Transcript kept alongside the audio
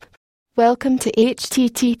Welcome to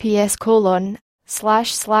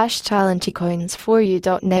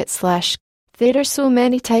https://challengecoins4u.net/. There are so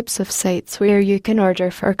many types of sites where you can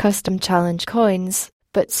order for custom challenge coins,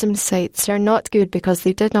 but some sites are not good because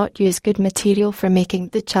they did not use good material for making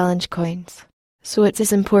the challenge coins. So it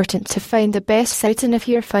is important to find the best site, and if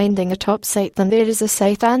you're finding a top site, then there is a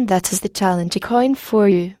site, and that is the Challenge Coin for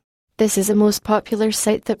you. This is a most popular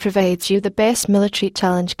site that provides you the best military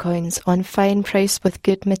challenge coins on fine price with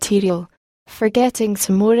good material. For getting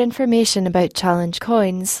some more information about challenge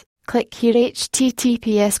coins, click here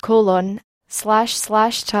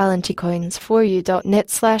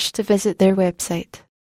https://challengecoins4u.net/ to visit their website.